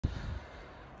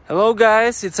Hello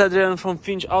guys, it's Adrian from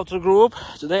Finch Auto Group.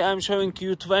 Today I'm showing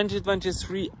you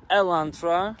 2023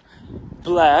 Elantra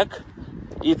Black.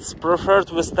 It's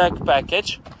preferred with tech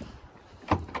package.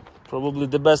 Probably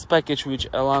the best package which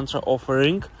Elantra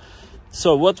offering.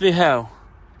 So what we have?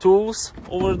 Tools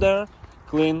over there,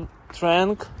 clean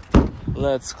trunk.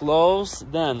 Let's close.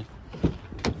 Then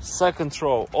second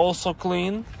row also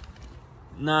clean.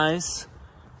 Nice.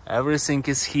 Everything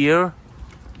is here.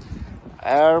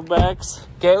 Airbags,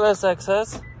 keyless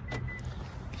access.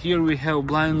 Here we have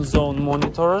blind zone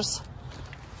monitors.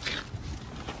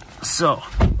 So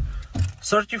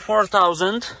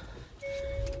 34,000.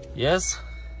 Yes.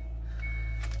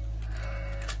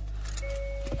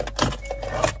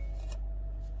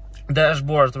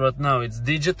 Dashboard right now it's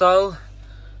digital.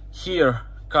 Here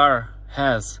car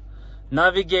has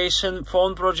navigation,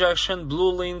 phone projection,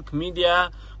 blue link, media,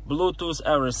 Bluetooth,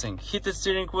 everything. Heated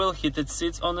steering wheel, heated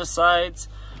seats on the sides.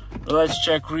 Let's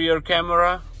check rear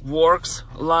camera. Works.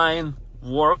 Line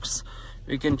works.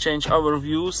 We can change our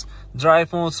views.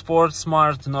 Drive mode, sport,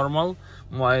 smart, normal.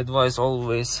 My advice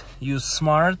always use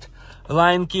smart.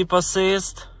 Line keep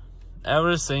assist.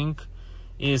 Everything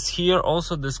is here.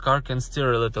 Also this car can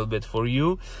steer a little bit for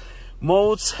you.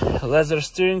 Modes, leather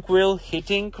steering wheel,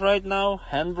 heating right now,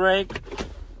 handbrake,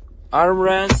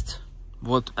 armrest.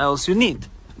 What else you need?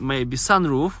 Maybe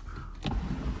sunroof,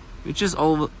 which is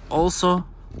also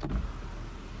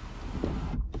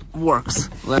works.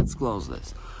 Let's close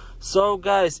this. So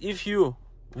guys, if you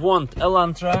want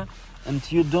Elantra and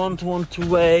you don't want to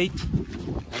wait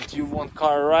and you want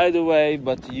car right away,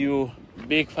 but you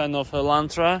big fan of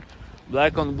Elantra,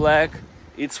 black on black,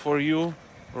 it's for you,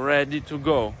 ready to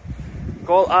go.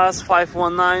 Call us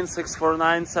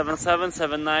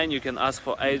 519-649-7779. You can ask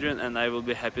for Adrian and I will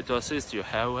be happy to assist you.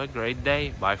 Have a great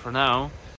day. Bye for now.